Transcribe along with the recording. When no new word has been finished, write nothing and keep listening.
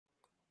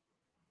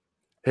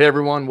Hey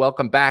everyone,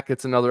 welcome back.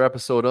 It's another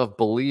episode of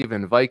Bleav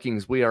in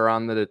Vikings. We are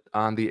on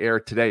the air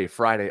today,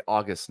 Friday,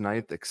 August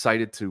 9th.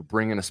 Excited to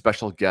bring in a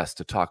special guest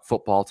to talk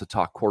football, to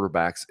talk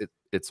quarterbacks.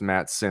 It's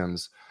Matt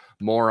Sims.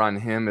 More on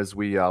him as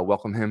we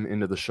welcome him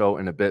into the show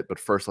in a bit. But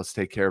first, let's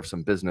take care of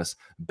some business.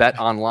 Bet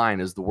Online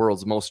is the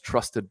world's most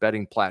trusted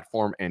betting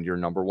platform and your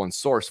number one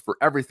source for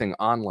everything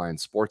online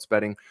sports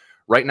betting.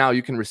 Right now,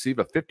 you can receive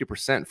a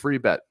 50% free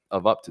bet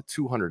of up to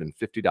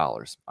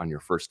 $250 on your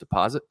first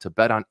deposit to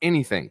bet on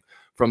anything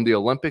from the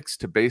Olympics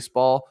to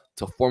baseball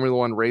to Formula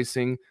One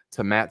racing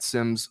to Matt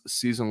Sims'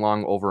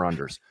 season-long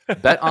over-unders.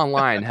 Bet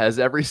Online has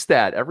every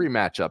stat, every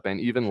matchup, and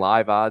even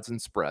live odds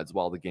and spreads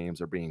while the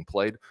games are being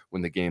played.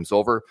 When the game's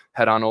over,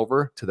 head on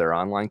over to their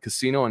online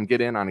casino and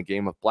get in on a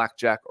game of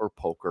blackjack or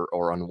poker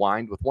or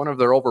unwind with one of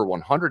their over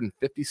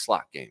 150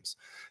 slot games.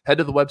 Head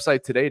to the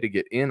website today to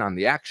get in on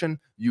the action.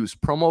 Use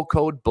promo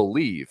code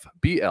BLEAV,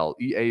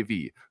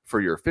 B-L-E-A-V, for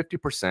your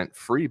 50%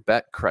 free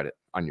bet credit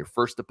on your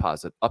first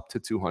deposit up to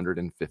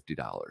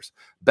 $250.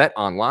 Bet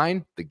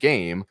Online, the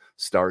game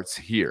starts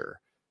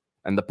here.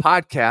 And the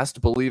podcast,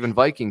 Bleav in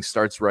Vikings,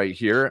 starts right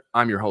here.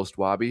 I'm your host,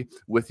 Wobby,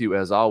 with you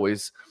as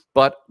always.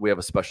 But we have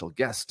a special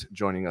guest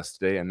joining us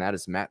today, and that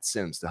is Matt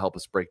Sims to help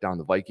us break down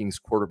the Vikings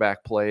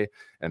quarterback play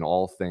and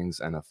all things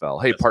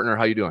NFL. Hey, partner,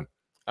 how you doing?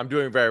 I'm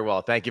doing very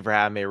well. Thank you for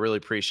having me. I really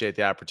appreciate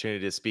the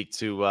opportunity to speak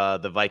to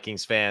the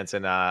Vikings fans.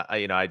 And,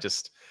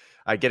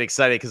 I get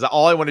excited because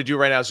all I want to do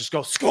right now is just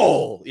go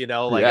Skol,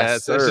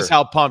 Yes, that's just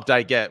how pumped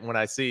I get when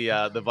I see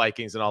the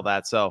Vikings and all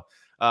that. So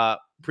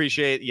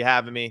appreciate you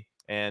having me.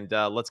 And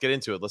let's get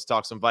into it. Let's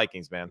talk some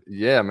Vikings, man.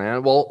 Yeah,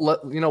 man. Well,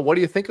 what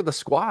do you think of the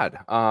squad?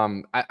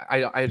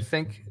 I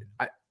think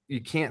you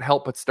can't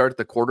help but start at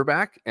the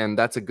quarterback, and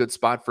that's a good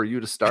spot for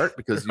you to start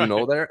because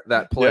Right.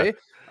 that play.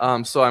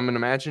 Yeah. So I'm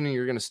imagining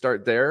you're going to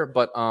start there.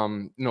 But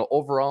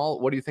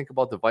overall, what do you think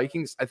about the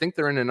Vikings? I think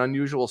they're in an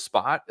unusual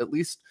spot, at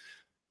least.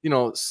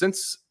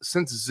 Since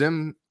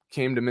Zim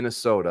came to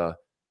Minnesota,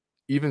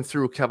 even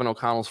through Kevin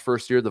O'Connell's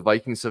first year, the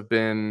Vikings have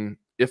been,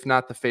 if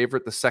not the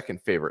favorite, the second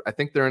favorite. I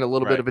think they're in a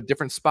little bit of a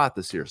different spot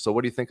this year. So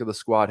what do you think of the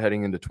squad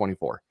heading into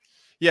 24?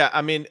 Yeah,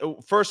 I mean,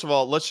 first of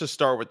all, let's just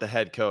start with the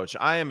head coach.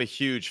 I am a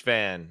huge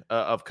fan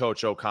of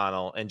Coach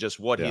O'Connell and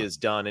just what he has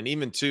done, and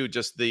even too,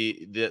 just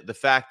the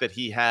fact that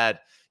he had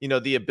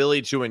the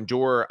ability to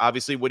endure,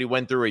 obviously, what he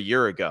went through a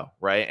year ago,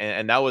 right?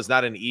 And that was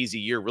not an easy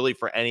year, really,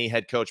 for any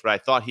head coach. But I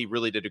thought he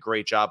really did a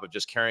great job of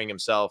just carrying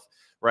himself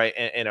right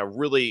in a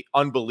really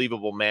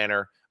unbelievable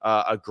manner.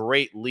 A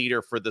great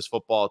leader for this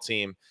football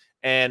team.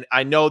 And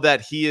I know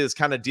that he is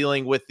kind of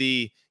dealing with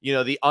the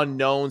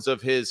unknowns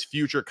of his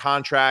future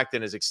contract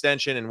and his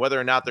extension and whether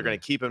or not they're going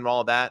to keep him and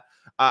all of that.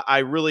 I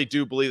really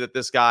do believe that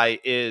this guy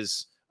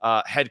is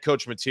head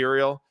coach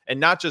material,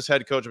 and not just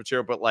head coach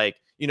material, but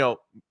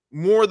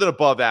more than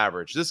above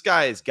average. This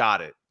guy has got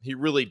it. He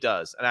really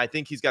does. And I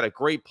think he's got a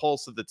great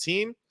pulse of the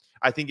team.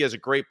 I think he has a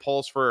great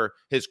pulse for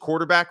his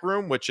quarterback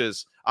room, which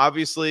is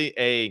obviously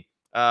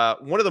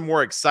one of the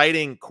more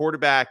exciting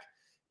quarterback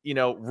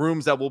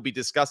rooms that we'll be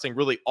discussing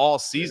really all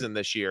season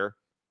this year.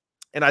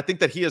 And I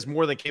think that he is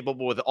more than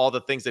capable with all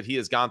the things that he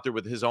has gone through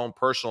with his own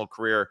personal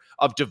career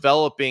of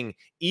developing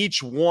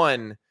each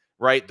one,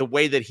 right, the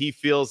way that he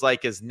feels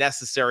like is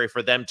necessary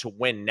for them to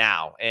win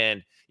now.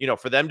 And,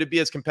 for them to be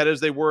as competitive as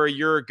they were a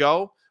year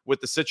ago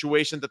with the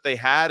situation that they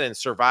had and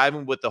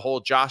surviving with the whole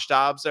Josh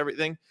Dobbs,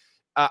 everything,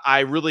 I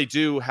really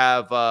do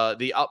have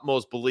the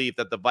utmost belief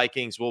that the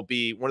Vikings will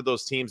be one of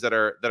those teams that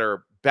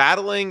are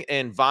battling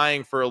and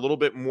vying for a little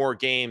bit more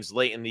games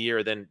late in the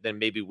year than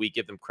maybe we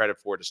give them credit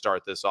for to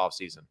start this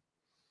offseason.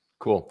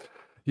 Cool.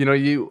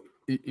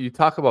 You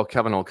talk about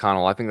Kevin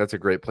O'Connell. I think that's a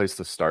great place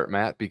to start,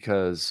 Matt,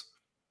 because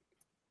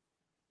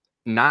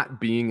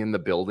not being in the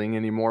building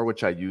anymore,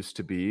 which I used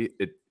to be,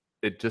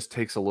 it just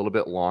takes a little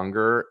bit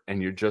longer,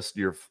 and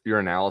your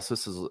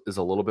analysis is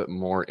a little bit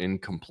more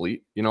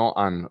incomplete,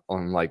 on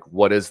like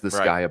what is this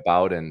guy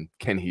about and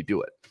can he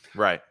do it?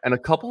 Right. And a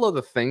couple of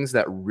the things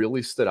that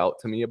really stood out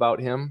to me about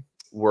him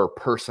were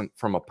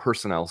from a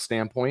personnel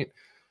standpoint.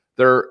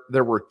 There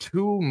were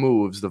two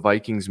moves the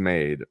Vikings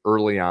made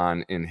early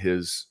on in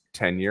his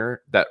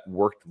tenure that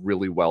worked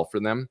really well for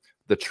them.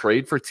 The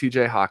trade for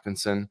TJ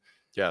Hawkinson.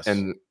 Yes.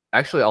 And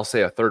actually, I'll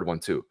say a third one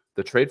too.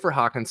 The trade for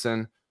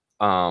Hawkinson,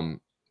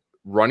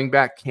 running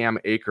back Cam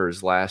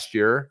Akers last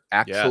year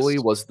actually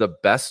was the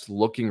best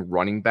looking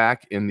running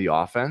back in the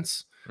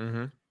offense.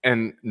 Mm-hmm.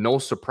 And no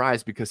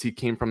surprise because he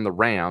came from the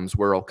Rams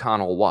where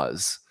O'Connell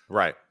was.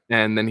 Right.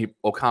 And then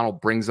O'Connell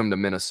brings him to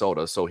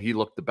Minnesota. So he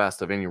looked the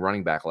best of any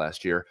running back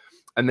last year.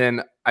 And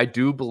then I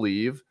do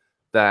believe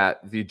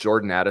that the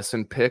Jordan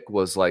Addison pick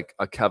was like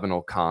a Kevin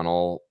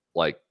O'Connell,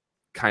 like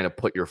kind of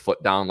put your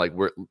foot down, like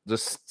we're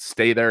just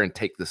stay there and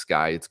take this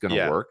guy. It's going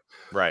to work.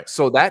 Right.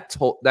 So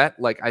that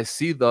like I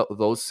see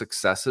those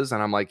successes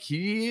and I'm like,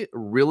 he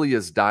really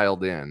is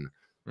dialed in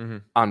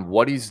on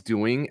what he's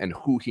doing and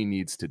who he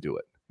needs to do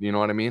it. You know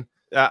what I mean?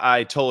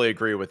 I totally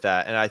agree with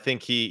that. And I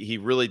think he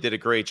really did a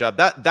great job.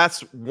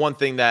 That's one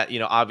thing that,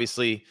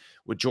 obviously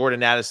with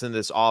Jordan Addison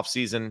this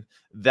offseason.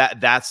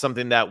 That's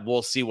something that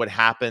we'll see what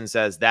happens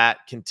as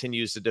that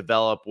continues to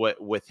develop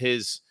with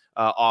his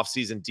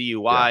offseason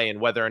DUI and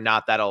whether or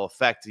not that'll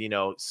affect,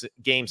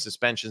 game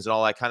suspensions and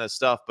all that kind of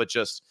stuff. But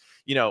just,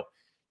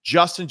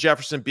 Justin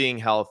Jefferson being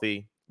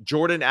healthy,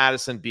 Jordan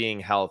Addison being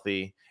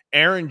healthy,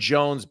 Aaron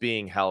Jones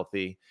being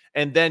healthy.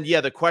 And then,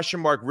 the question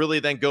mark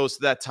really then goes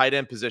to that tight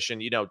end position.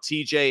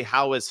 TJ,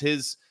 how is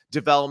his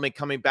development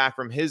coming back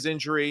from his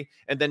injury?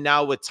 And then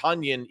now with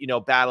Tunyon,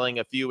 battling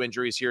a few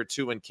injuries here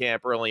too in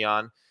camp early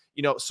on,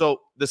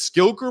 so the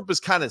skill group is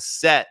kind of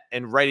set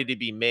and ready to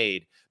be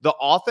made. The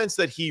offense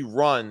that he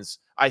runs,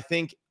 I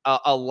think,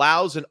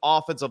 allows an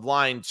offensive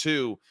line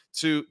to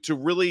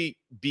really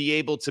be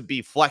able to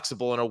be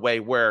flexible in a way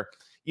where,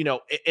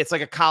 it's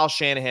like a Kyle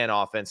Shanahan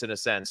offense in a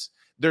sense.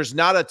 There's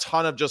not a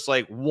ton of just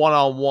like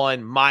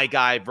one-on-one, my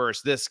guy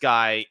versus this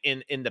guy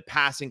in the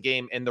passing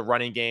game and the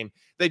running game.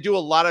 They do a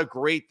lot of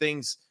great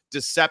things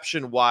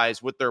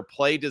deception-wise with their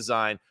play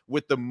design,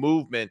 with the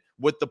movement,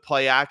 with the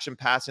play action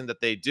passing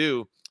that they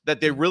do,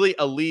 that they really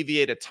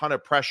alleviate a ton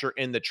of pressure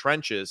in the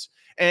trenches.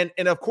 And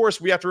of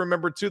course, we have to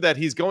remember too that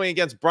he's going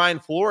against Brian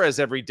Flores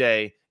every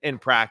day in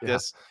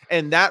practice. Yeah.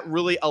 And that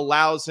really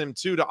allows him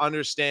too to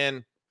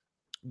understand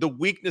the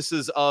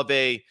weaknesses of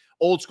a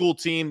old school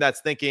team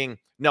that's thinking,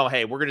 no,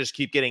 hey, we're going to just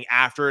keep getting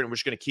after it and we're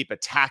just going to keep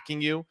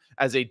attacking you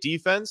as a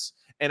defense.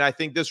 And I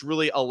think this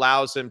really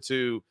allows him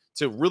to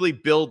really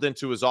build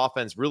into his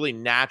offense really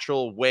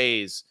natural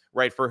ways,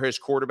 right, for his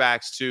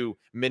quarterbacks to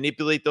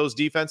manipulate those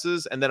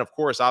defenses. And then, of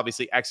course,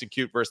 obviously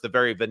execute versus the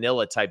very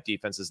vanilla type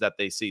defenses that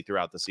they see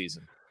throughout the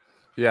season.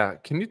 Yeah.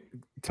 Can you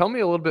tell me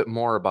a little bit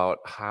more about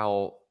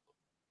how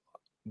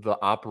the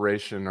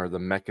operation or the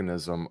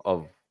mechanism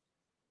of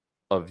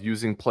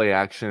using play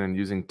action and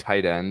using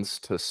tight ends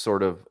to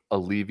sort of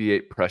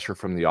alleviate pressure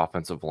from the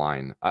offensive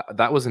line?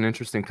 That was an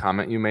interesting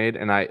comment you made.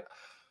 And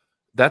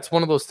that's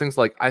one of those things,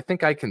 like, I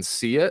think I can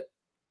see it,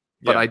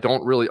 but I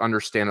don't really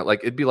understand it. Like,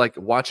 it'd be like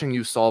watching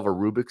you solve a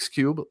Rubik's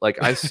Cube.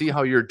 Like, I see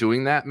how you're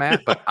doing that,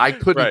 Matt, but I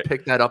couldn't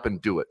pick that up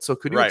and do it. So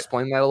could you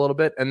explain that a little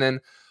bit? And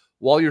then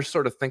while you're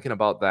sort of thinking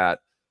about that,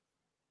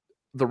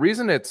 the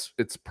reason it's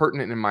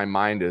pertinent in my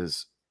mind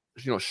is,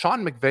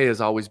 Sean McVay has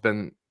always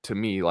been, to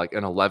me, like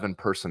an 11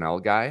 personnel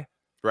guy.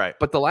 Right.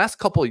 But the last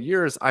couple of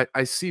years,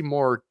 I see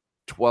more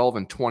 12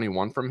 and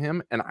 21 from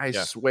him. And I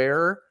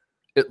swear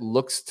it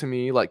looks to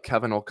me like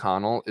Kevin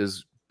O'Connell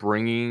is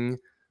bringing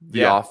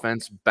the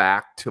offense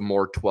back to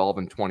more 12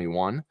 and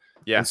 21.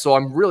 Yeah. And so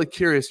I'm really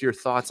curious your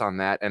thoughts on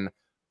that and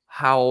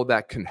how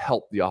that can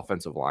help the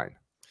offensive line.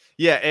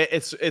 Yeah,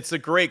 it's a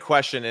great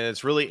question, and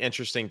it's really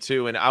interesting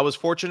too. And I was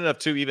fortunate enough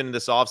to, even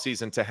this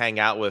offseason, to hang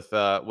out with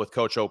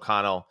Coach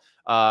O'Connell,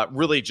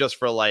 really just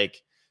for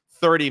like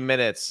 30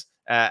 minutes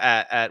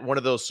at one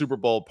of those Super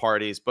Bowl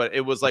parties. But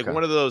it was like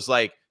one of those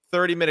like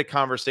 30-minute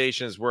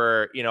conversations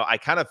where, I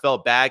kind of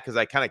felt bad because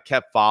I kind of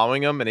kept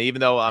following him. And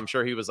even though I'm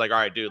sure he was like, all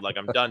right, dude, like,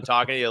 I'm done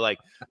talking to you, like,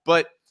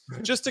 but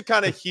just to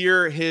kind of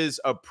hear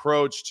his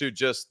approach to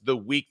just the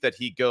week that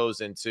he goes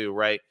into,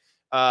 right?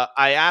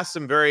 I asked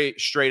him very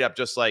straight up,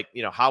 just like,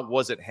 how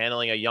was it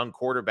handling a young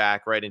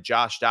quarterback, right? And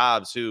Josh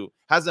Dobbs, who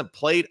hasn't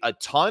played a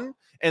ton,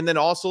 and then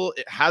also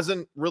it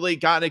hasn't really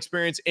gotten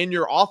experience in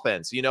your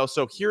offense,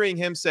 So hearing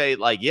him say,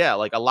 like,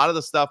 like a lot of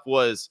the stuff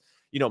was,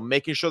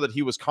 making sure that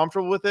he was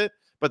comfortable with it,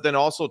 but then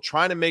also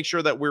trying to make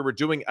sure that we were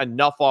doing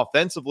enough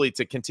offensively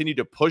to continue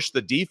to push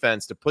the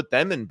defense, to put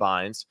them in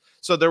binds.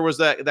 So there was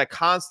that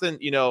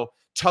constant,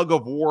 tug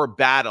of war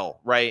battle,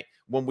 right,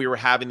 when we were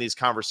having these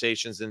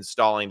conversations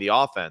installing the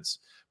offense.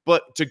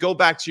 But to go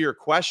back to your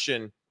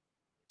question,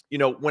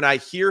 when I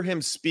hear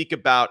him speak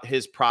about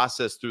his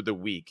process through the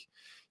week,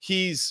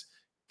 he's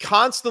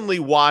constantly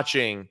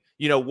watching,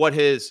 what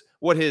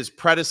his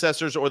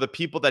predecessors or the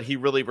people that he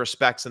really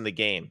respects in the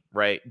game,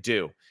 right,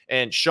 do.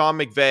 And Sean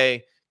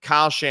McVay,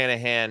 Kyle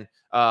Shanahan,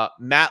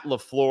 Matt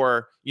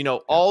LaFleur,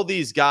 all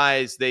these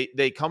guys,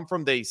 they come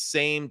from the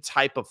same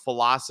type of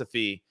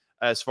philosophy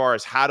as far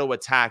as how to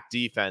attack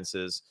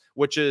defenses,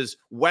 which is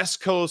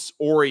West Coast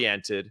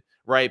oriented,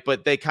 right?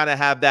 But they kind of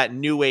have that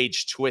new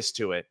age twist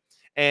to it.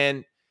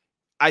 And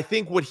I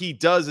think what he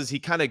does is he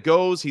kind of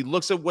goes, he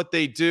looks at what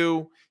they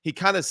do, he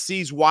kind of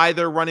sees why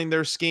they're running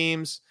their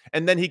schemes,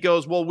 and then he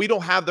goes, well, we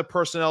don't have the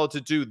personnel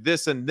to do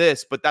this and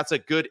this, but that's a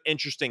good,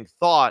 interesting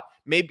thought.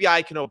 Maybe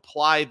I can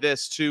apply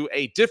this to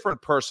a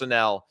different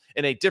personnel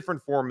in a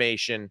different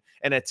formation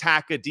and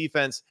attack a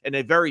defense in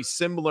a very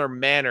similar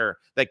manner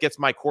that gets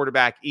my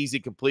quarterback easy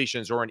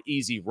completions or an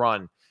easy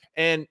run.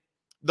 And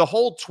the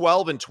whole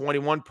 12 and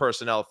 21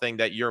 personnel thing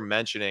that you're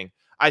mentioning,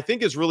 I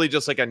think is really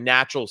just like a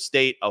natural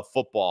state of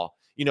football.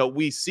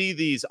 We see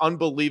these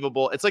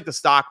unbelievable, it's like the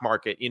stock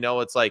market,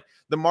 it's like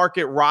the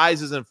market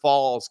rises and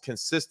falls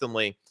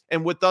consistently.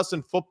 And with us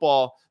in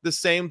football, the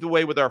same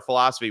way with our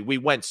philosophy. We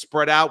went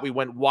spread out, we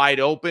went wide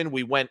open,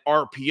 we went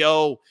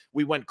RPO,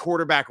 we went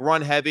quarterback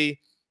run heavy.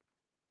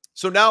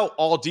 So now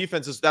all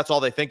defenses, that's all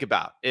they think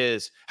about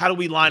is how do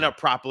we line up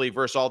properly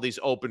versus all these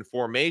open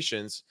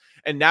formations.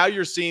 And now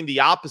you're seeing the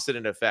opposite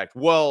in effect.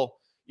 Well,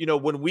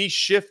 when we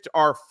shift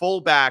our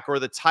fullback or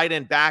the tight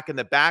end back in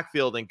the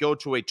backfield and go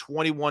to a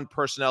 21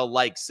 personnel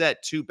like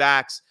set, 2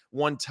 backs,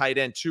 1 tight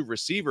end, 2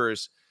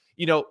 receivers,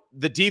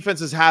 the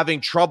defense is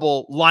having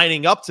trouble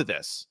lining up to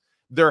this.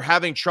 They're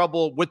having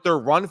trouble with their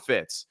run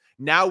fits.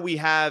 Now we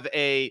have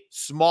a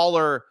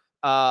smaller,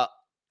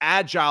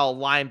 agile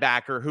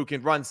linebacker who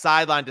can run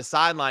sideline to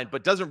sideline,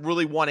 but doesn't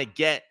really want to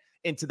get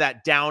into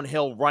that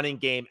downhill running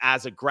game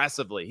as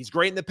aggressively. He's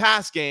great in the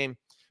pass game,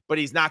 but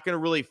he's not going to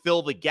really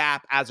fill the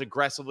gap as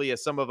aggressively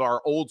as some of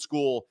our old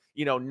school,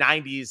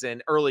 90s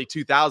and early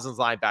 2000s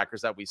linebackers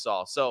that we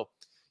saw. So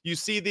you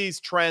see these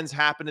trends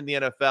happen in the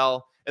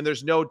NFL, and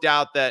there's no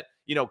doubt that,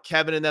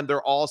 Kevin and them,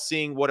 they're all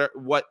seeing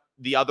what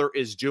the other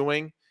is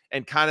doing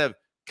and kind of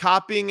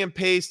copying and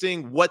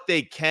pasting what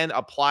they can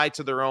apply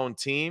to their own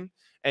team.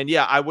 And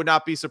yeah, I would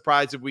not be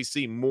surprised if we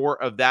see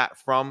more of that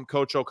from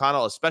Coach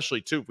O'Connell,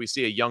 especially too if we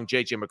see a young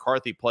JJ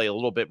McCarthy play a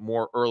little bit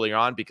more early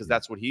on, because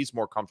that's what he's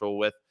more comfortable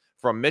with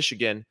from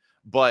Michigan.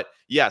 But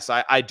yes,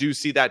 I do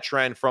see that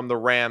trend from the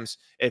Rams.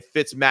 It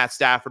fits Matt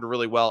Stafford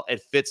really well.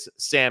 It fits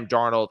Sam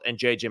Darnold and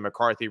JJ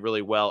McCarthy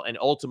really well. And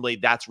ultimately,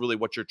 that's really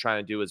what you're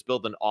trying to do, is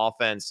build an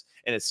offense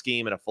and a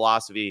scheme and a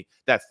philosophy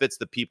that fits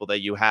the people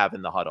that you have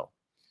in the huddle.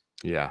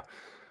 Yeah.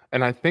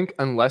 And I think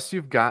unless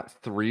you've got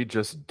 3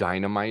 just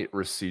dynamite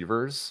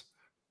receivers,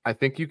 I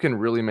think you can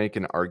really make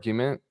an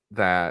argument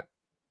that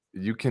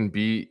you can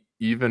be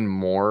even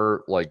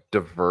more like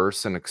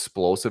diverse and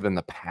explosive in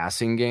the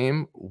passing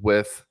game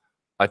with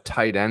a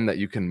tight end that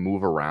you can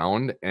move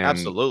around and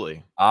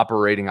absolutely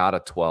operating out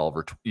of 12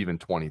 or even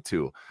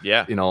 22.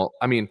 Yeah.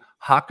 I mean,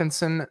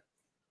 Hawkinson,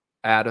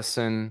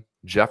 Addison,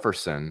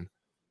 Jefferson,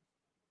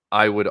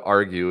 I would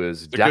argue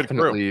is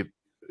definitely,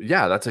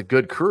 yeah, that's a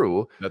good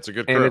crew. That's a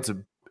good crew.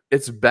 And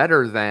it's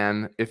better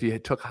than if you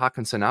took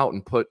Hawkinson out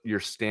and put your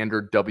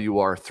standard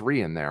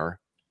WR3 in there.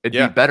 It'd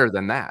be better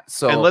than that.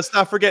 So, and let's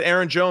not forget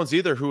Aaron Jones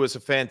either, who is a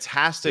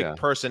fantastic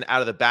person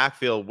out of the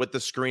backfield with the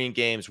screen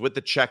games, with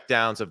the check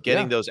downs of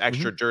getting those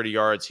extra dirty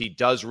yards. He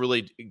does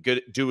really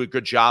do a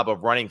good job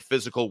of running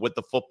physical with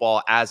the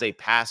football as a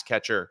pass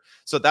catcher.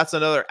 So that's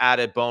another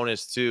added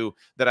bonus too,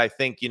 that I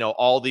think,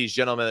 all these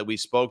gentlemen that we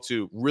spoke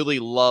to really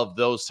love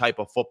those type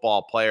of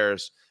football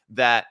players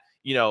that,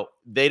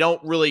 they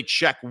don't really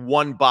check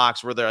one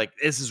box where they're like,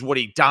 this is what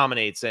he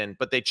dominates in,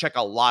 but they check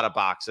a lot of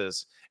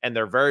boxes, and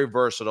they're very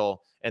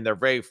versatile and they're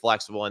very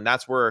flexible. And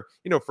that's where,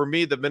 for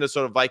me, the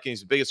Minnesota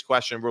Vikings' biggest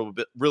question will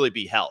really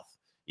be health.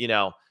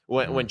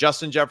 When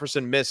Justin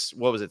Jefferson missed,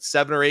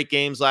 7 or 8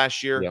 games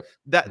last year,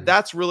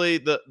 that's really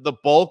the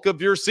bulk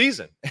of your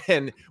season.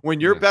 And when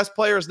your best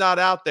player is not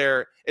out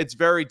there, it's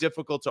very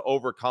difficult to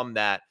overcome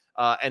that.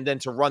 And then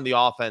to run the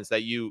offense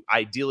that you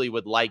ideally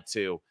would like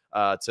to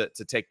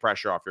take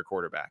pressure off your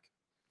quarterback.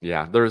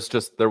 Yeah, there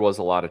was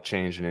a lot of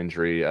change and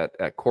injury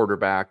at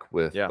quarterback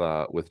with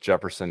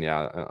Jefferson.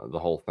 The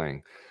whole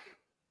thing.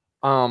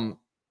 How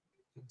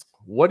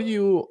would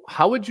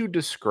you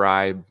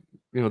describe,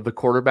 the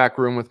quarterback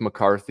room with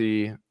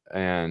McCarthy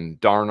and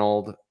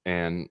Darnold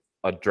and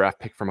a draft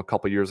pick from a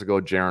couple years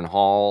ago, Jaron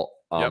Hall,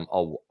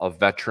 a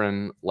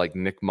veteran like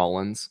Nick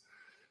Mullins?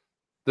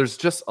 There's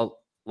just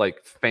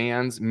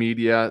fans,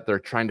 media, they're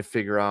trying to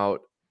figure out,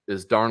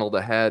 is Darnold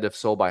ahead? If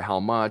so, by how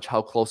much?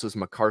 How close is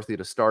McCarthy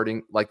to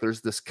starting? There's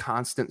this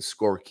constant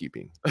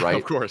scorekeeping, right?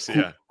 Of course,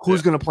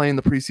 Who's going to play in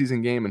the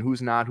preseason game and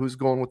who's not? Who's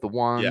going with the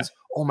ones? Yeah.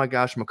 Oh my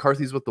gosh,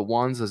 McCarthy's with the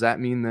ones. Does that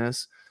mean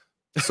this?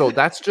 So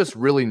that's just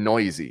really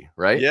noisy,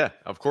 right? Yeah,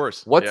 of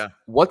course.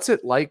 What's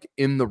it like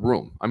in the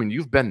room? I mean,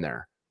 you've been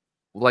there.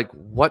 What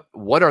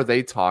are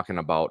they talking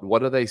about?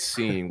 What are they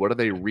seeing? What are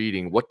they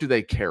reading? What do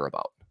they care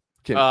about?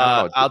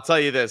 I'll tell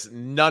you this,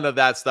 none of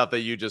that stuff that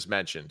you just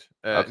mentioned,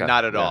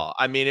 not at all.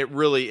 I mean, it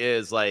really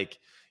is like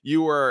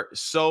you are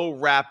so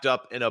wrapped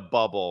up in a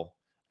bubble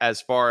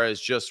as far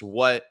as just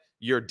what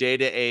your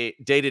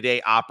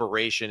day-to-day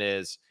operation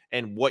is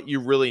and what you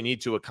really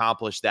need to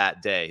accomplish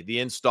that day, the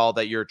install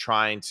that you're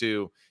trying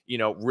to,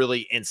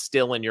 really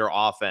instill in your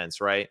offense,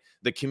 right?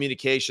 The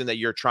communication that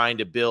you're trying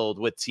to build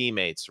with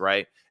teammates,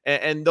 right?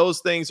 And those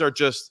things are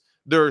just,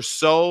 they're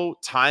so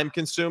time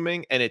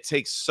consuming, and it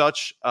takes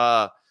such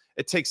a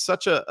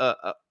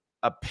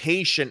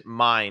patient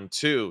mind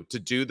too to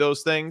do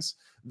those things,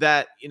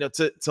 that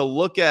to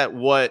look at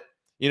what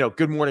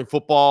Good Morning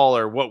Football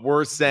or what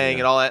we're saying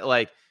and all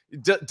that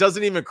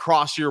doesn't even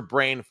cross your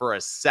brain for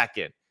a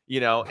second.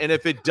 And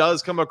if it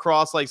does come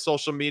across like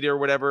social media or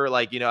whatever,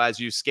 as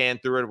you scan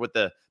through it with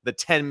the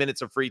 10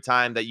 minutes of free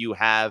time that you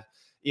have,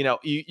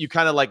 you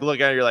kind of look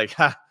at it, you're like,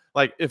 ha,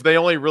 if they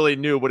only really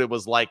knew what it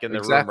was like in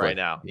the room right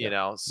now,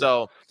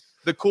 So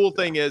the cool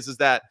thing is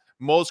that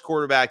most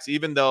quarterbacks,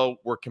 even though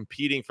we're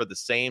competing for the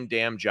same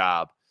damn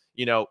job,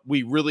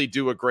 we really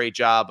do a great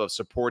job of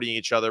supporting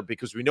each other,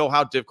 because we know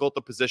how difficult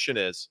the position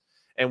is.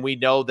 And we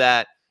know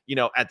that,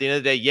 at the end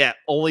of the day,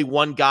 only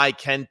one guy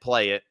can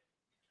play it.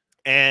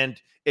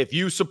 And if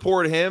you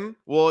support him,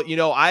 well,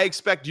 I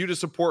expect you to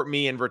support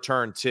me in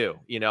return too,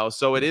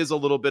 so it is a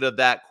little bit of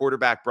that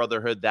quarterback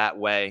brotherhood that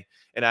way.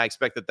 And I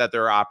expect that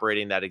they're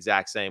operating that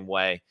exact same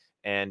way.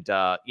 And,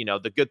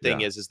 the good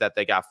thing Yeah. is that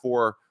they got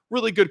 4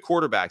 really good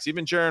quarterbacks.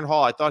 Even Jaron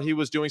Hall, I thought he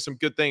was doing some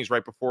good things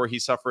right before he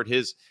suffered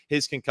his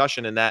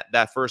concussion in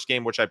that first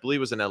game, which I Bleav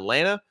was in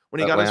Atlanta when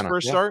he got his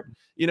first start.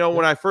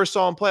 When I first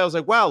saw him play, I was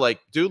like, wow, like,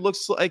 dude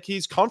looks like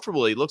he's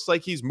comfortable. He looks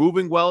like he's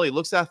moving well. He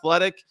looks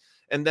athletic.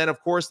 And then,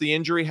 of course, the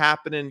injury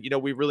happened, and,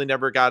 we really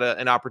never got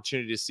an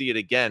opportunity to see it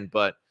again.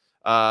 But,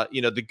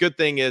 the good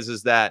thing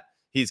is that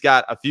he's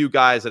got a few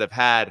guys that have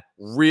had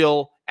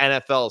real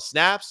NFL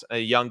snaps, a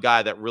young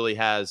guy that really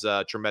has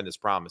tremendous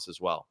promise as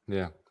well.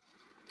 Yeah.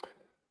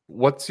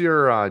 What's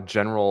your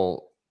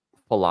general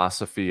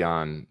philosophy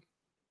on,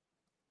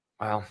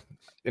 well,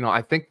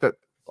 I think that,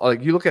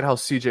 like, you look at how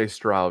CJ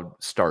Stroud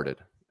started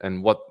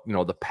and what,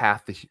 the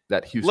path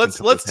that Houston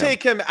took Let's with him,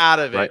 take him out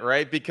of right? it,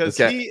 right? Because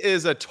Okay. he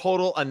is a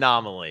total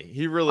anomaly.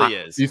 He really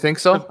is. You think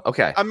so?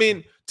 Okay. I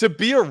mean, to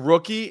be a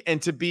rookie and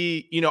to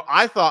be,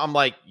 I'm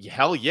like,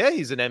 hell yeah,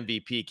 he's an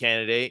MVP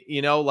candidate.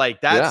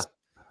 Like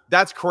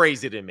that's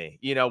crazy to me.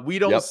 We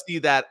don't see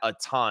that a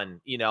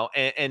ton,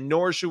 and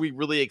nor should we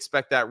really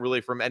expect that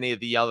really from any of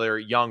the other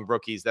young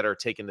rookies that are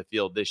taking the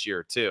field this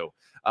year too.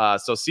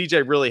 So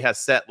CJ really has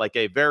set like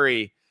a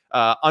very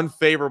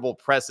unfavorable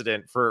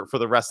precedent for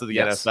the rest of the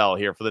NFL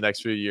here for the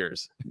next few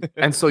years.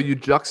 And so you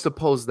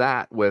juxtapose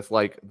that with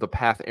like the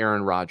path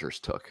Aaron Rodgers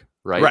took,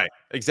 right? Right,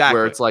 exactly.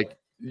 Where it's like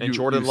and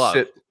Jordan Love.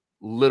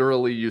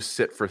 You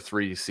sit for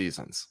 3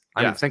 seasons.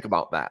 I mean, think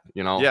about that,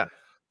 Yeah.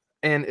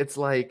 And it's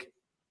like,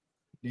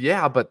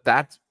 yeah, but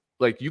that's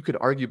like, you could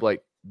argue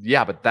like,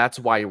 yeah, but that's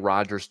why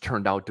Rodgers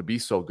turned out to be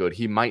so good.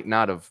 He might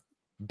not have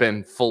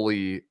been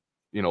fully,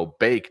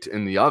 baked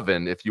in the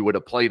oven if you would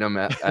have played him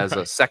as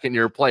a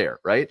second-year player,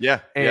 right? Yeah.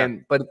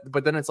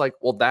 But then it's like,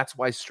 well, that's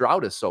why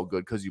Stroud is so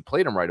good, because you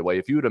played him right away.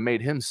 If you would have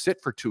made him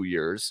sit for 2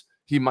 years,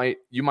 you might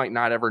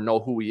not ever know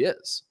who he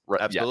is.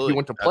 Right? Absolutely. He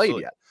wouldn't have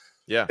played yet.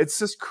 Yeah. It's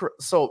just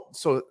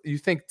so you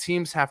think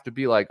teams have to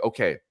be like,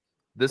 okay,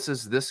 this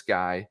is this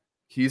guy.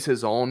 He's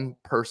his own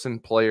person,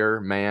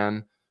 player,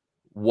 man.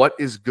 What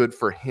is good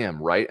for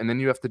him, right? And then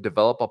you have to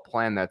develop a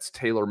plan that's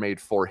tailor-made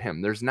for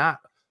him. There's not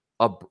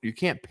you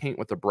can't paint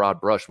with a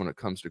broad brush when it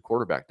comes to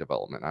quarterback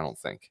development, I don't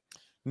think.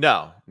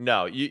 No,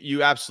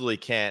 you absolutely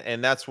can't.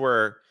 And that's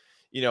where,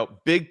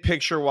 big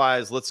picture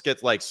wise, let's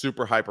get like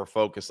super hyper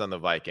focused on the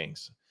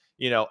Vikings.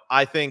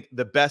 I think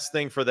the best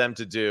thing for them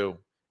to do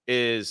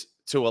is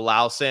to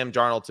allow Sam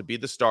Darnold to be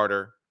the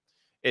starter.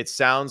 It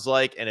sounds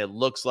like, and it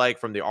looks like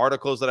from the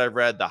articles that I've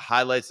read, the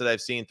highlights that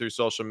I've seen through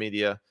social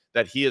media,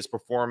 that he is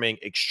performing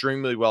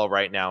extremely well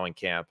right now in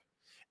camp.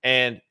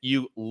 And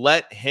you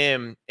let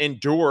him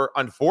endure,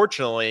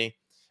 unfortunately,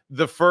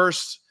 the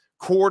first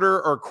quarter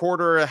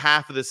and a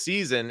half of the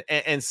season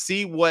and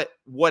see what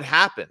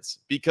happens,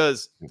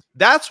 because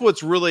that's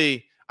what's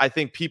really, I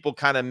think, people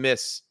kind of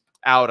miss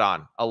out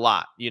on a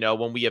lot,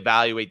 when we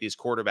evaluate these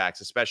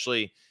quarterbacks,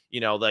 especially,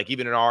 like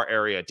even in our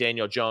area,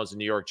 Daniel Jones, the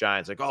New York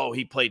Giants, like, oh,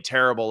 he played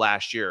terrible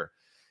last year.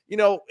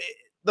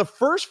 The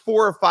first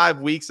 4 or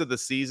 5 weeks of the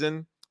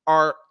season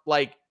are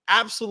like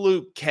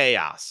absolute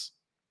chaos.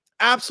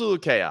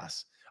 Absolute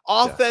chaos.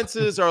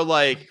 Offenses are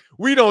like,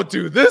 we don't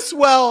do this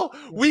well.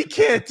 We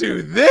can't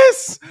do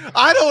this.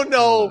 I don't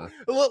know.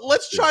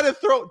 Let's try to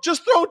throw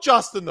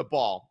Justin the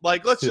ball.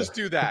 Like, let's just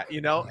do that,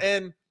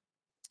 And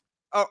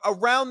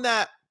around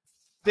that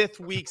 5th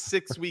week,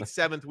 6th week,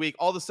 7th week,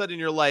 all of a sudden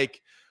you're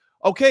like,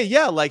 okay,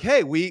 yeah, like,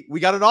 hey, we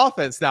got an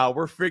offense now.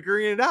 We're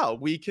figuring it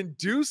out. We can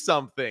do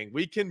something.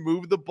 We can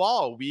move the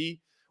ball. We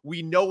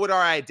know what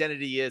our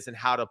identity is and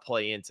how to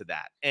play into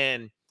that.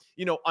 And,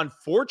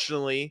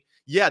 unfortunately,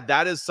 yeah,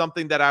 that is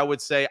something that I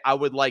would say I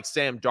would like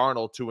Sam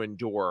Darnold to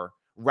endure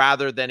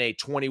rather than a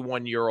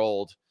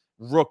 21-year-old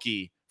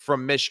rookie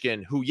from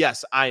Michigan who,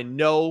 yes, I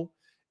know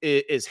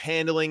is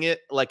handling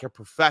it like a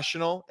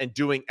professional and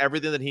doing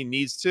everything that he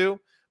needs to,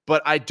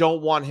 but I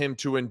don't want him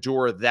to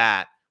endure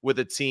that with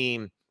a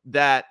team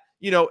that,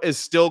 is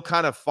still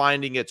kind of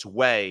finding its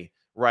way,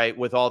 right,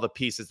 with all the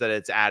pieces that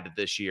it's added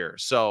this year.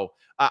 So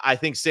I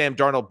think Sam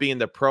Darnold, being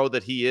the pro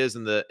that he is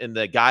and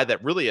the guy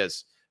that really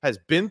has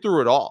been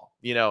through it all,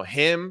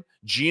 him,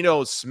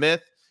 Geno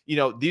Smith,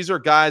 these are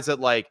guys that,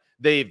 like,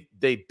 they've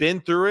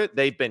been through it.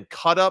 They've been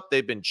cut up.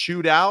 They've been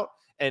chewed out.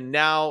 And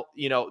now,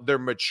 they're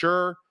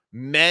mature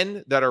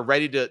men that are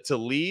ready to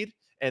lead.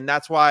 And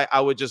that's why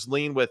I would just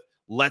lean with,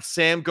 let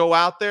Sam go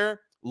out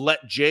there, let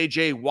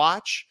JJ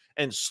watch,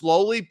 and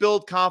slowly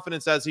build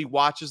confidence as he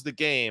watches the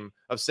game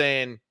of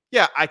saying,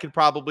 yeah, I could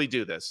probably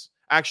do this.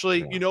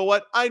 Actually, you know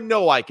what? I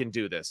know I can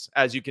do this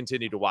as you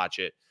continue to watch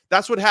it.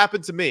 That's what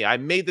happened to me. I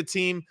made the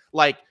team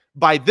like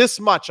by this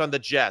much on the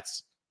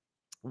Jets.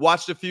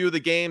 Watched a few of the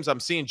games. I'm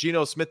seeing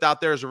Geno Smith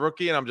out there as a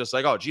rookie, and I'm just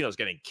like, oh, Geno's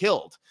getting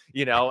killed,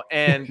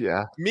 And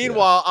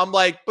meanwhile, I'm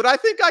like, but I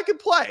think I can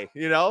play,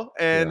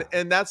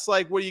 And that's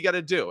like what you got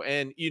to do.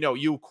 And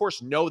you of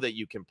course know that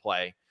you can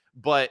play,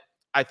 but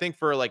I think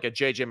for like a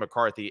JJ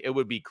McCarthy, it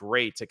would be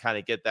great to kind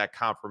of get that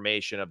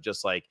confirmation of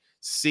just like,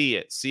 see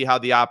how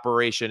the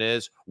operation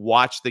is,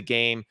 watch the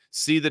game,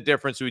 see the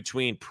difference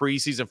between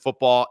preseason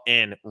football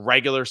and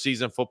regular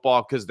season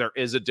football, because there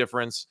is a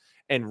difference,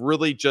 and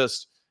really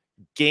just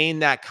gain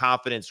that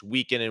confidence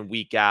week in and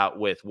week out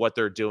with what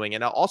they're doing,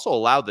 and also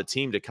allow the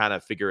team to kind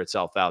of figure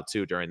itself out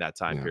too during that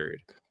time period.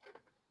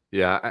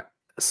 Yeah.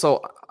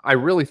 So I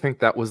really think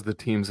that was the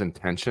team's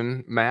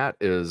intention, Matt,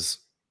 is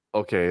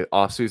okay,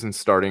 offseason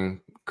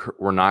starting.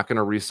 We're not going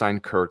to re-sign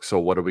Kirk. So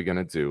what are we going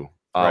to do?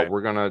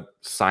 We're going to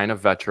sign a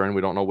veteran.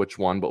 We don't know which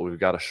one, but we've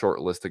got a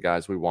short list of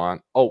guys we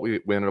want. Oh, we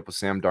ended up with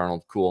Sam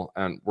Darnold. Cool.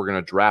 And we're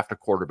going to draft a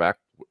quarterback.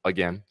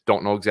 Again,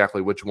 don't know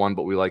exactly which one,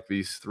 but we like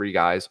these 3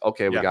 guys.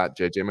 Okay, we got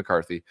JJ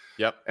McCarthy.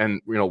 Yep.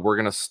 And, we're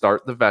going to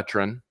start the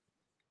veteran.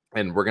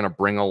 And we're going to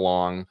bring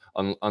along,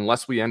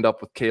 unless we end up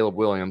with Caleb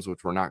Williams,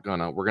 which we're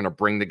going to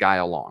bring the guy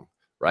along,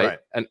 right?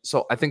 And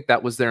so I think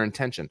that was their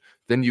intention.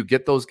 Then you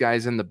get those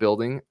guys in the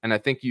building, and I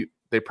think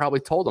they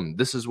probably told them,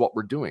 this is what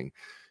we're doing.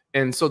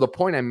 And so the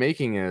point I'm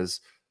making is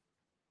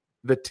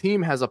the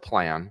team has a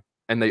plan,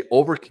 and they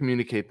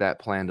over-communicate that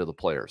plan to the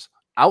players.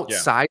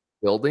 Outside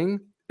the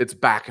building, it's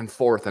back and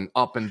forth and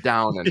up and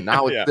down, and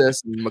now it's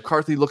this, and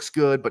McCarthy looks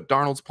good, but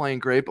Darnold's playing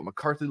great, but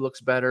McCarthy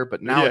looks better,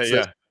 but now it's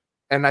this.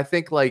 And I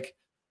think,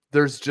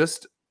 there's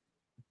just,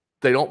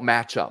 they don't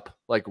match up.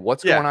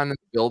 What's going on in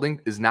the building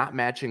is not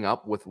matching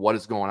up with what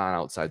is going on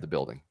outside the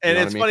building. And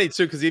it's funny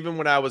too, because even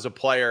when I was a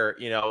player,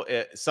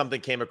 something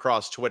came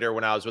across Twitter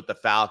when I was with the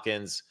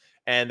Falcons,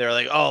 and they're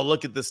like, oh,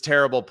 look at this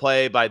terrible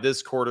play by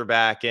this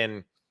quarterback.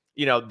 And,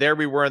 there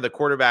we were in the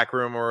quarterback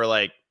room, and we're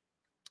like,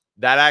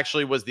 that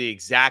actually was the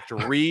exact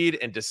read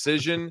and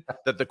decision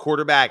that the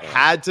quarterback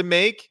had to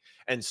make.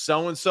 And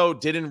so-and-so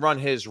didn't run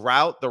his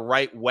route the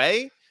right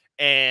way.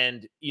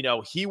 And,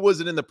 he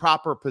wasn't in the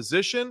proper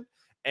position,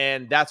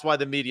 and that's why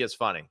the media is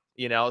funny,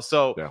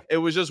 So it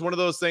was just one of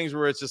those things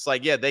where it's just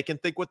like, they can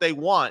think what they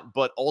want,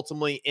 but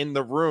ultimately in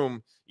the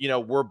room,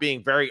 we're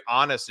being very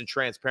honest and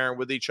transparent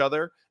with each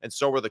other. And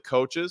so are the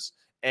coaches.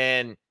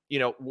 And,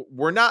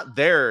 we're not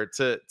there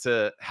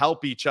to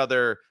help each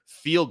other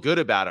feel good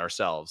about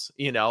ourselves.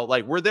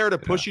 We're there to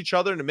push each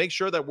other and to make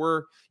sure that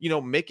we're,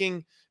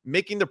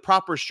 making the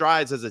proper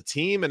strides as a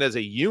team and as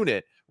a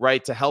unit,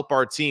 right, to help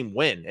our team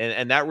win.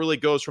 And that really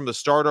goes from the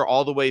starter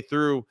all the way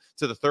through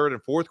to the 3rd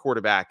and 4th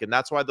quarterback. And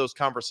that's why those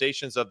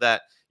conversations of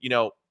that,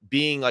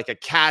 being like a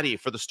caddy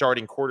for the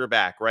starting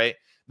quarterback, right?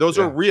 Those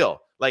are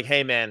real. Like,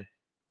 hey, man,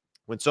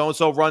 when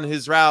so-and-so run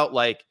his route,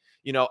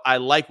 I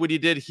like what he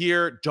did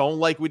here. Don't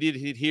like what he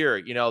did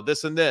here.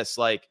 This and this,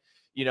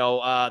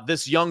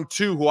 this young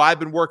 2 who I've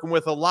been working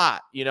with a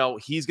lot,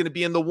 he's going to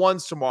be in the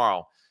 1s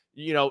tomorrow,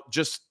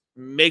 just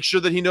make sure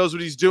that he knows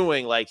what he's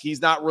doing.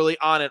 He's not really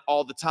on it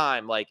all the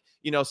time.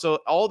 So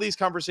all these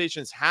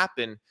conversations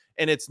happen,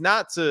 and it's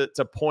not to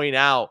point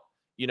out,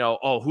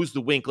 oh, who's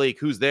the wink leak,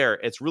 who's there.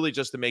 It's really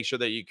just to make sure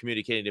that you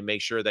communicate to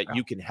make sure that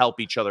you can help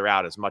each other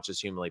out as much as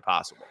humanly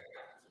possible.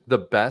 The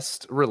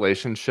best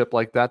relationship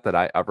like that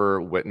I ever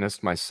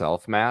witnessed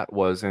myself, Matt,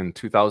 was in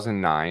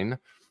 2009.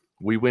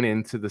 We went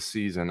into the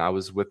season. I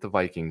was with the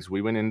Vikings.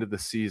 We went into the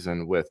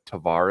season with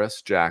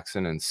Tavares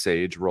Jackson and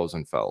Sage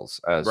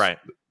Rosenfels as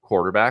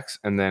quarterbacks,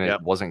 and then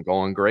it wasn't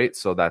going great.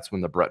 So that's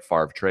when the Brett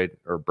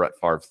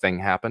Favre thing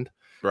happened.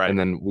 And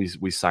then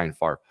we signed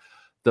Favre.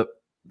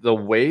 The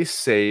way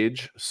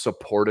Sage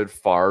supported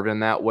Favre in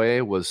that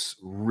way was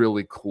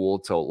really cool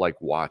to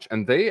watch.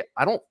 And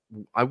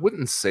I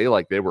wouldn't say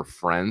they were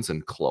friends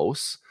and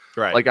close.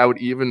 Right. I would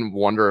even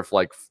wonder if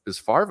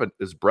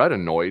is Brett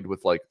annoyed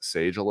with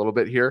Sage a little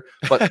bit here,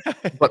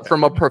 but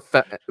from a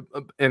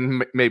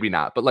and maybe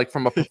not, but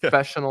from a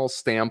professional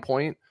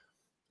standpoint,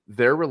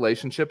 their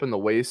relationship and the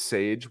way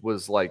Sage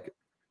was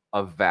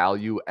a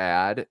value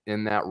add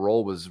in that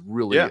role was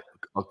really a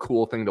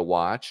cool thing to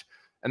watch.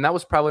 And that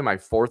was probably my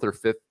 4th or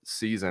 5th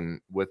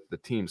season with the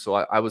team. So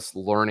I was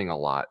learning a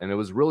lot, and it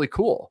was really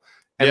cool.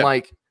 And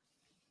it's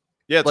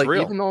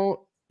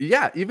real.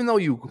 Even though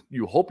you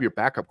hope your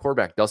backup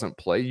quarterback doesn't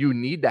play, you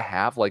need to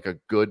have a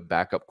good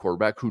backup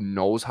quarterback who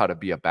knows how to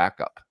be a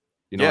backup.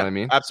 You know what I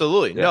mean?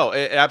 Absolutely. Yeah. No,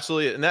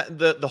 absolutely. And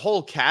that the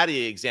whole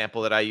caddy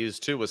example that I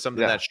used too was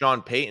something that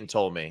Sean Payton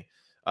told me.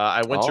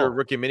 I went to a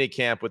rookie mini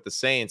camp with the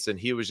Saints, and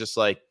he was just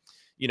like,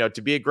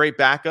 to be a great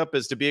backup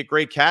is to be a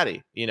great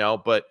caddy,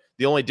 but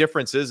the only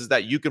difference is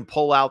that you can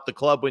pull out the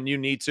club when you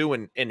need to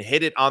and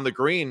hit it on the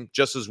green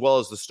just as well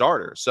as the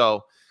starter.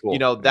 So, cool.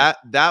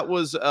 That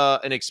was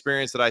an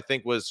experience that I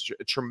think was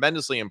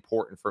tremendously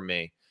important for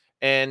me.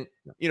 And,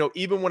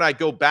 even when I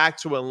go back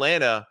to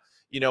Atlanta,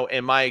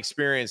 in my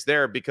experience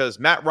there, because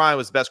Matt Ryan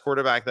was the best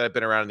quarterback that I've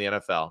been around in the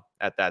NFL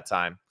at that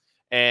time.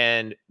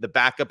 And the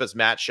backup is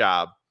Matt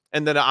Schaub.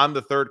 And then I'm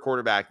the 3rd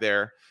quarterback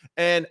there.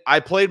 And I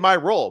played my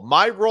role.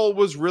 My role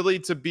was really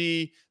to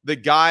be the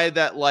guy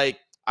that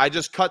I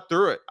just cut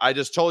through it. I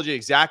just told you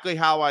exactly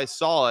how I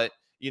saw it,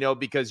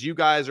 because you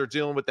guys are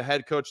dealing with the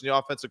head coach and the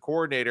offensive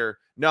coordinator.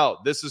 No,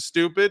 this is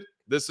stupid.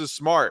 This is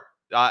smart.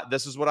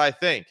 This is what I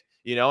think,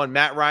 and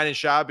Matt Ryan and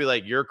Schaub be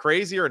like, you're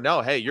crazy, or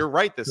no, hey, you're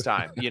right this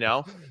time,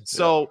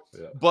 So,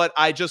 but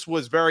I just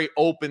was very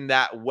open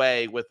that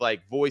way with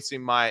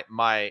voicing my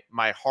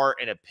heart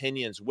and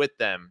opinions with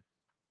them,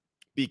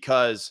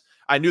 because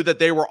I knew that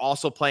they were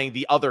also playing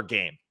the other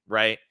game.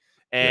 Right.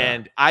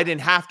 And I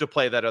didn't have to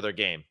play that other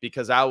game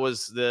because I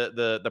was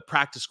the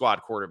practice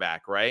squad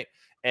quarterback, right?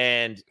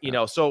 And you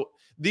know, so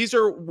these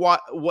are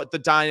what the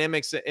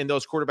dynamics in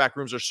those quarterback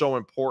rooms are so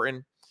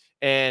important.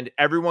 And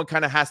everyone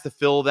kind of has to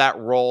fill that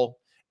role.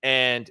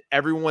 And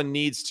everyone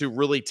needs to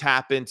really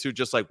tap into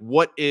just like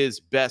what is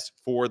best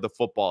for the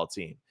football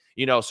team.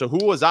 You know, so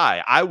who was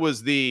I? I'm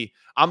the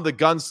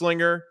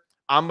gunslinger.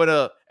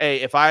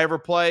 Hey, if I ever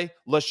play,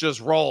 let's just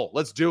roll.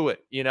 Let's do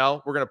it. You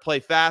know, we're going to play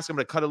fast. I'm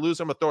going to cut it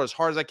loose. I'm going to throw it as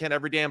hard as I can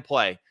every damn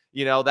play.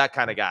 You know, that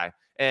kind of guy.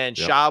 And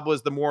Schaub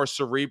was the more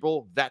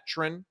cerebral,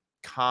 veteran,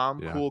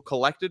 calm, cool,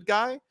 collected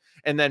guy.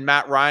 And then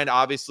Matt Ryan,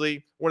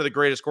 obviously, one of the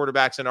greatest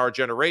quarterbacks in our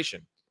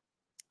generation.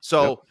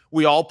 So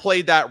we all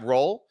played that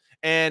role.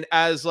 And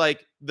as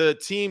like the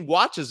team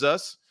watches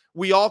us,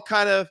 we all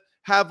kind of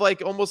have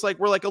like almost like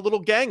we're like a little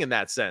gang in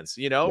that sense,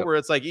 you know, where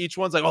it's like each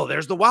one's like, oh,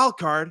 there's the wild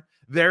card.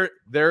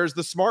 There's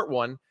the smart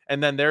one.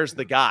 And then there's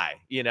the guy,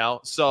 you know.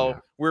 So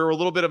we're a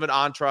little bit of an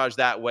entourage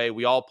that way.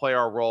 We all play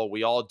our role.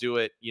 We all do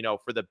it, you know,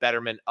 for the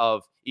betterment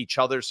of each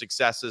other's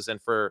successes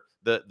and for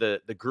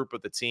the group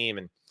of the team.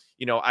 And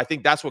you know, I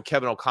think that's what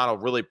Kevin O'Connell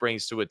really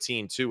brings to a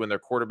team too in their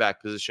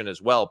quarterback position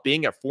as well.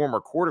 Being a former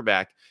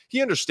quarterback,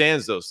 he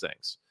understands those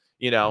things.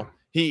 You know,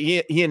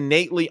 he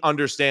innately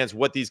understands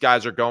what these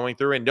guys are going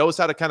through and knows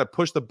how to kind of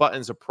push the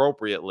buttons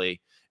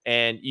appropriately.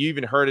 And you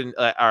even heard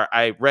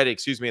I read,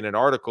 in an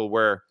article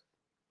where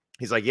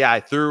he's like, yeah, I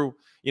threw,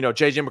 you know,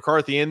 JJ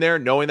McCarthy in there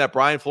knowing that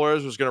Brian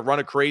Flores was going to run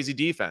a crazy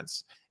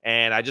defense.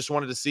 And I just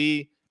wanted to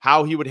see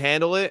how he would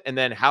handle it and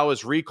then how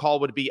his recall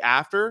would be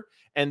after.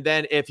 And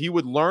then if he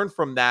would learn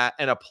from that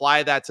and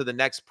apply that to the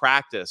next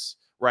practice,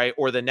 right,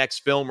 or the next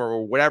film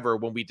or whatever,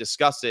 when we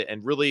discuss it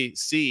and really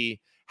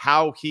see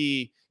how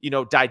he, you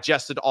know,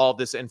 digested all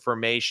this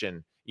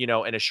information, you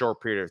know, in a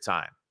short period of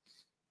time.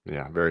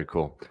 Yeah, very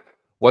cool.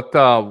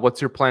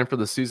 What's your plan for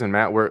the season,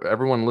 Matt? Where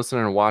everyone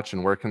listening and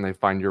watching, where can they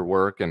find your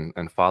work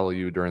and follow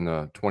you during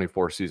the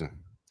 24 season?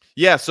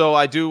 Yeah, so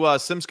I do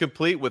Sims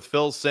Complete with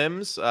Phil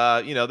Simms.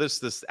 You know,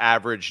 this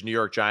average New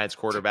York Giants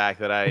quarterback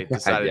that I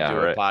decided to do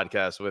a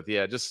podcast with.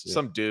 Yeah, just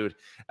some dude.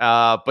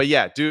 But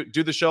yeah, do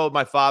the show with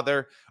my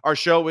father. Our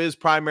show is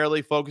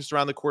primarily focused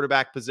around the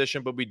quarterback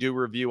position, but we do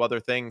review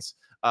other things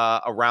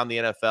around the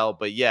NFL.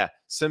 But yeah,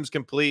 Sims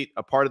Complete,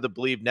 a part of the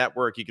Bleav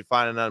Network. You can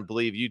find it on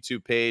Bleav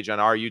YouTube page, on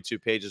our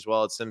YouTube page as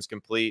well. It's Sims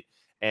Complete,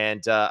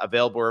 and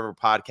available wherever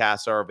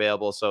podcasts are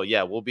available. So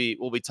yeah, we'll be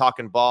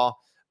talking ball.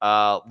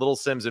 Little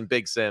Sims and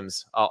big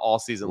Sims all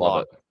season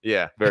long.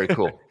 Yeah. Very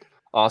cool.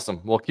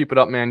 Awesome. Well, keep it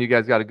up, man. You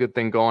guys got a good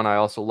thing going. I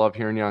also love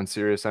hearing you on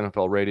Sirius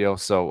NFL Radio.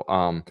 So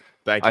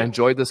thank you. I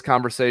enjoyed this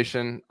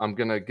conversation. I'm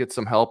going to get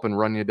some help and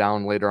run you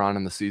down later on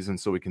in the season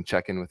so we can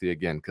check in with you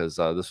again, because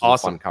this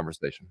was a fun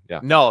conversation. Yeah.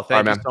 No,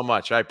 thank you so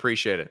much. I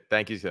appreciate it.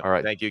 Thank you. All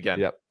right. Thank you again.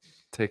 Yep.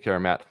 Take care,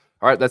 Matt.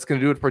 All right, that's going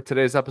to do it for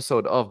today's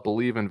episode of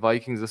Bleav in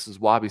Vikings. This is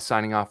Wobby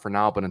signing off for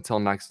now, but until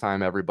next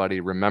time, everybody,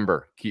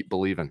 remember, keep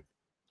believing.